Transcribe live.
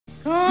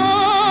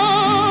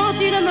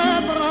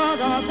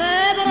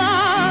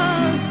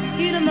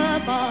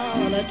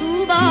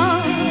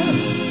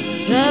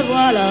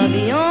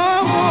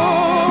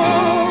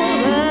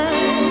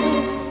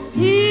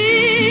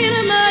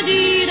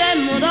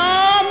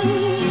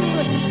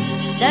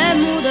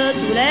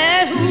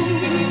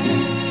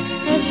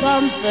ça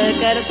me fait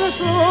quelque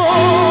chose.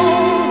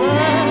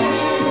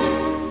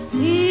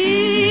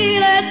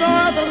 Il est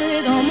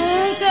entré dans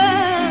mon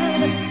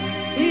cœur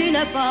une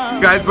part.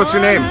 Guys, what's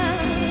your name?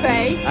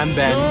 Faye. I'm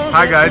Ben.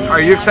 Hi guys, are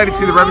you excited to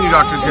see the revenue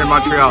doctors here in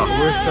Montreal?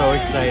 We're so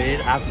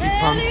excited. Absolutely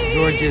pumped.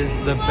 George is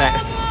the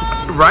best.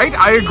 Right?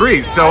 I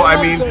agree. So, I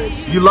mean,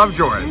 George. you love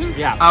George.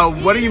 Yeah.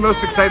 What are you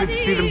most excited to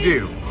see them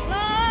do?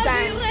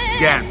 Dance.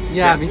 Dance.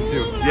 Yeah, Dance. me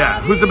too.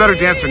 Yeah. Who's the better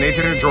dancer,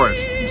 Nathan or George?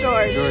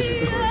 George. George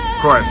is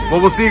Of course. Well,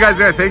 we'll see you guys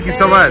there. Thank you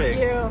so much. Thank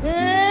you.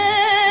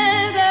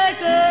 Et dès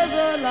que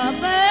je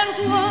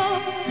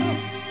l'aperçois,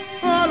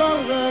 alors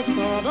je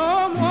sens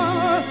dans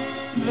moi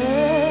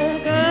mon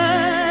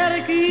cœur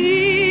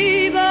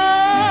qui bat.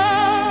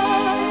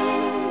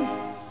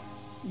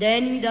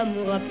 Des nuits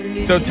d'amour à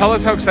plus. So tell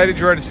us how excited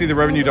you are to see the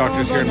revenue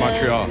doctors here in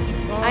Montreal.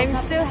 I'm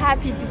so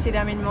happy to see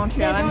them in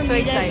Montreal. I'm so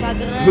excited.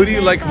 Who do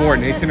you like more,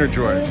 Nathan or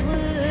George?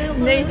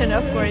 Nathan,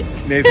 of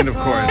course. Nathan, of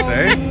course,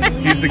 eh?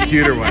 He's the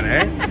cuter one,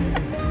 eh?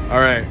 All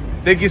right.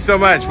 Thank you so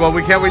much. Well,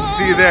 we can't wait to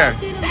see you there.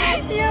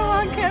 You're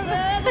welcome.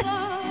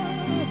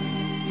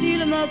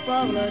 Il me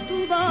parle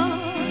tout bas,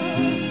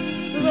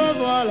 je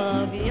vois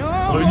la vie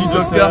en Revenu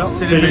docteur,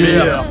 c'est les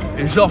meilleurs.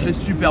 Et Georges est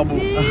super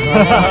beau.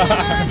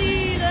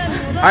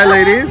 Hi,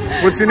 ladies.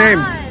 What's your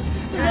names?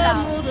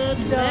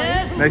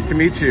 Joy. Nice to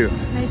meet you.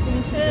 Nice to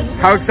meet you too.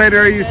 How excited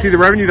are you to see the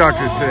revenue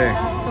doctors today?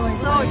 So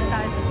excited.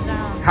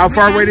 How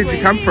far away did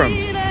you come from?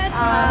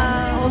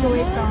 All the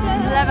way from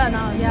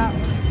Lebanon. Yeah.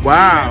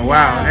 Wow,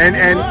 wow. And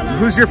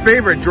who's your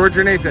favorite, George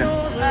or Nathan?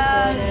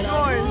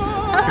 George.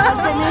 I'd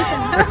say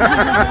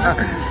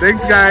Nathan.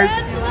 Thanks, guys.